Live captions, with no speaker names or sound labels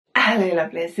Hello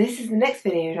lovelies, this is the next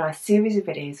video in our series of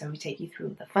videos where we take you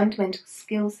through the fundamental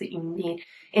skills that you need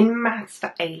in maths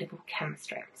for A-level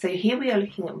chemistry. So here we are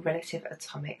looking at relative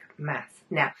atomic mass.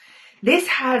 Now, this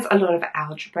has a lot of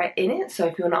algebra in it, so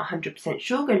if you're not 100%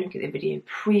 sure, go look at the video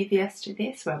previous to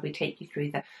this where we take you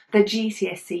through the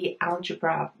GCSE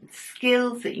algebra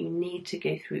skills that you need to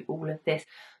go through all of this.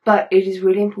 But it is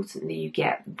really important that you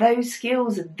get those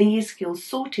skills, these skills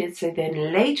sorted, so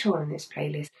then later on in this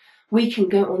playlist, we can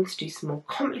go on to do some more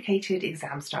complicated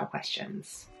exam-style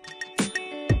questions.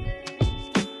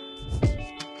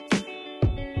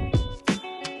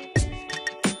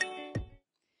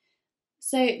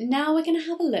 So now we're going to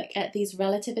have a look at these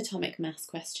relative atomic mass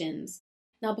questions.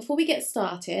 Now before we get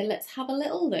started, let's have a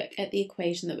little look at the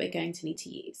equation that we're going to need to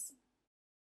use.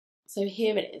 So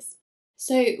here it is.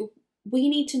 So we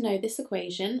need to know this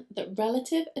equation, that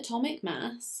relative atomic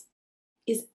mass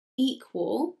is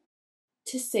equal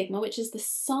to sigma, which is the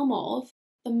sum of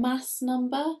the mass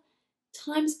number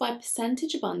times by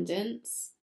percentage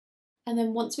abundance, and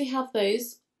then once we have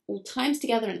those all times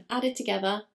together and added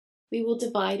together, we will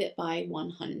divide it by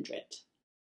 100.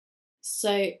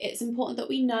 So it's important that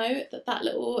we know that that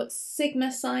little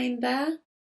sigma sign there,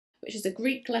 which is a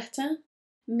Greek letter,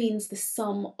 means the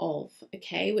sum of,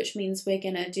 okay, which means we're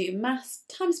going to do mass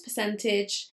times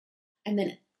percentage and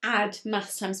then add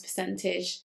mass times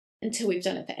percentage until we've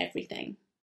done it for everything.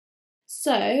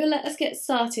 So let us get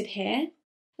started here.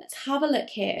 Let's have a look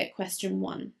here at question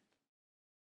 1.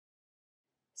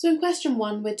 So in question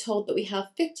 1, we're told that we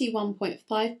have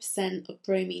 51.5% of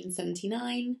bromine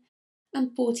 79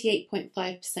 and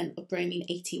 48.5% of bromine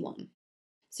 81.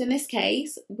 So in this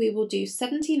case, we will do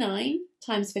 79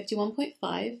 times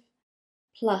 51.5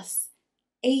 plus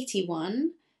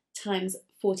 81 times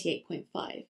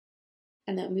 48.5.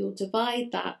 And then we will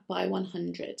divide that by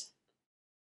 100.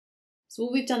 So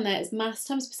all we've done there is mass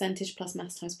times percentage plus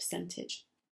mass times percentage.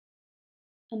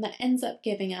 And that ends up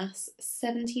giving us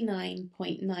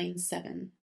 79.97.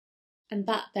 And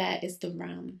that there is the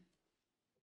RAM.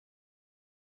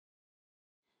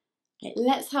 Okay,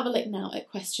 let's have a look now at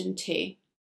question 2.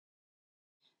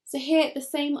 So here the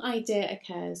same idea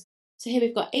occurs. So here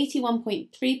we've got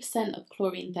 81.3% of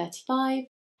chlorine 35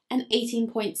 and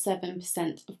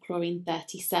 18.7% of chlorine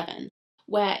 37.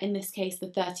 Where in this case the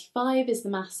 35 is the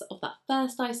mass of that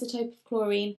first isotope of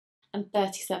chlorine and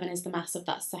 37 is the mass of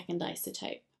that second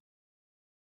isotope.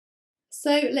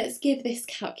 So let's give this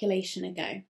calculation a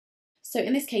go. So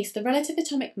in this case the relative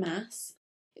atomic mass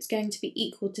is going to be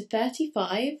equal to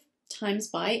 35 times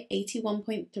by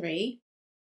 81.3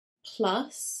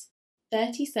 plus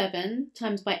 37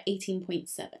 times by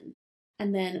 18.7,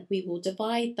 and then we will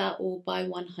divide that all by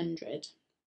 100.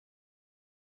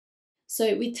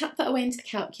 So we tap that away into the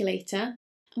calculator,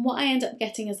 and what I end up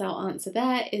getting as our answer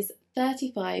there is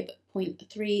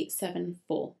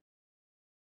 35.374.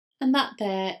 And that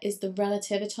there is the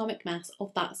relative atomic mass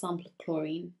of that sample of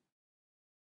chlorine.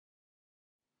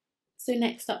 So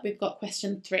next up we've got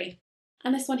question 3.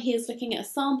 And this one here is looking at a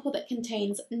sample that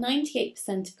contains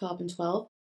 98% of carbon-12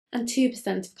 and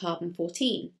 2% of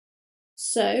carbon-14.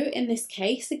 So in this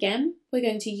case, again, we're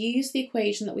going to use the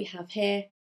equation that we have here.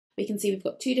 We can see we've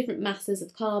got two different masses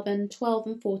of carbon, 12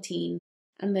 and 14,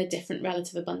 and their different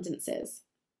relative abundances.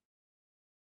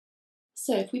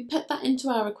 So if we put that into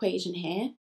our equation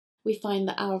here, we find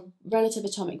that our relative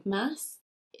atomic mass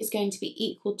is going to be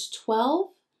equal to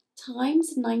 12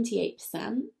 times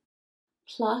 98%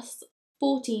 plus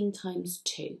 14 times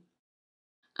 2.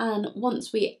 And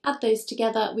once we add those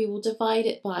together, we will divide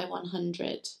it by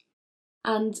 100.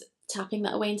 And tapping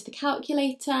that away into the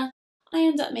calculator, I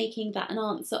end up making that an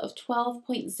answer of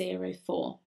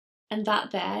 12.04. And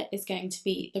that there is going to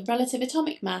be the relative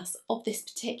atomic mass of this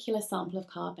particular sample of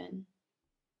carbon.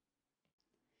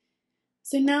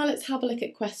 So now let's have a look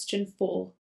at question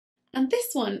 4. And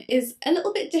this one is a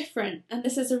little bit different, and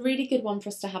this is a really good one for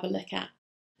us to have a look at,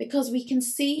 because we can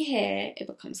see here, it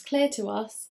becomes clear to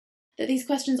us, that these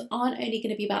questions aren't only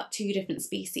going to be about 2 different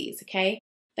species, okay?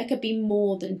 There could be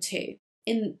more than 2.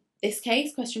 In this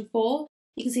case, question 4,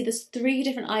 you can see there's 3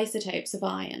 different isotopes of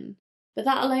iron, but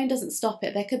that alone doesn't stop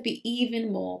it. There could be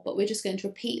even more, but we're just going to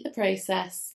repeat the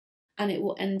process and it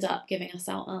will end up giving us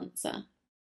our answer.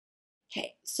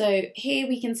 Okay, so here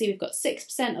we can see we've got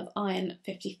 6% of iron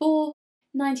 54,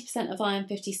 90% of iron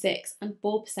 56, and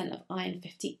 4% of iron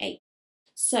 58.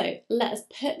 So let us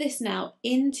put this now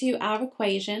into our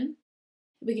equation.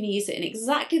 We're going to use it in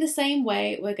exactly the same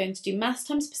way. We're going to do mass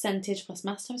times percentage plus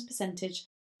mass times percentage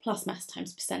plus mass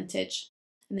times percentage,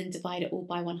 and then divide it all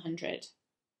by 100.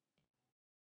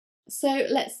 So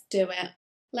let's do it.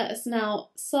 Let us now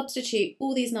substitute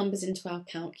all these numbers into our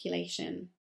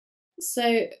calculation.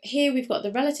 So here we've got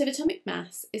the relative atomic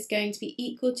mass is going to be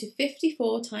equal to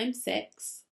 54 times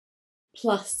 6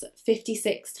 plus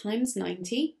 56 times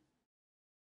 90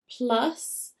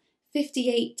 plus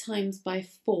 58 times by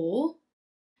 4,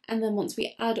 and then once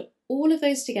we add all of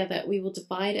those together we will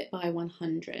divide it by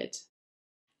 100,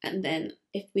 and then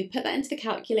if we put that into the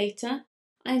calculator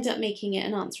I end up making it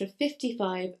an answer of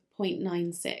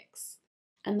 55.96,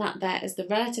 and that there is the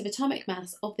relative atomic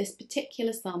mass of this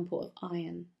particular sample of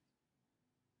iron.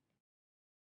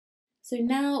 So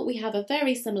now we have a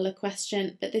very similar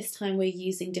question, but this time we're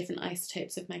using different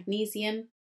isotopes of magnesium.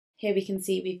 Here we can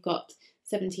see we've got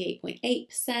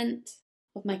 78.8%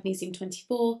 of magnesium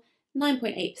 24,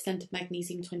 9.8% of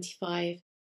magnesium 25,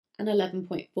 and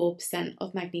 11.4%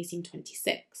 of magnesium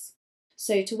 26.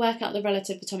 So to work out the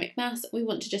relative atomic mass, we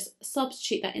want to just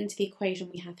substitute that into the equation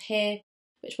we have here,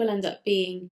 which will end up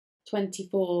being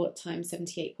 24 times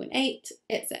 78.8,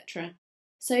 etc.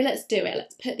 So let's do it.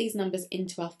 Let's put these numbers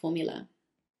into our formula.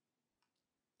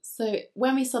 So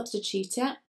when we substitute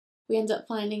it, we end up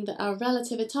finding that our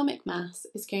relative atomic mass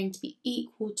is going to be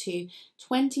equal to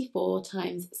 24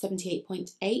 times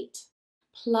 78.8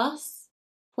 plus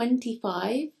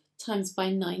 25 times by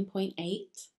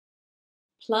 9.8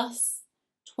 plus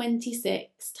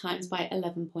 26 times by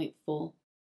 11.4.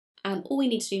 And all we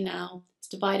need to do now is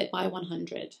divide it by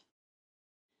 100.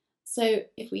 So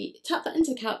if we tap that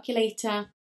into the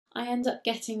calculator, I end up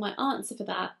getting my answer for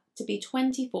that to be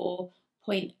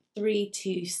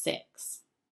 24.326.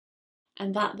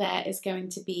 And that there is going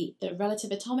to be the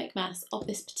relative atomic mass of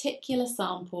this particular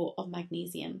sample of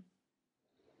magnesium.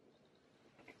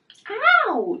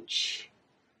 Ouch!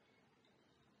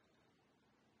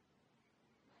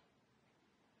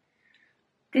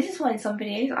 This is why in some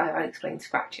videos I explain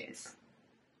scratches.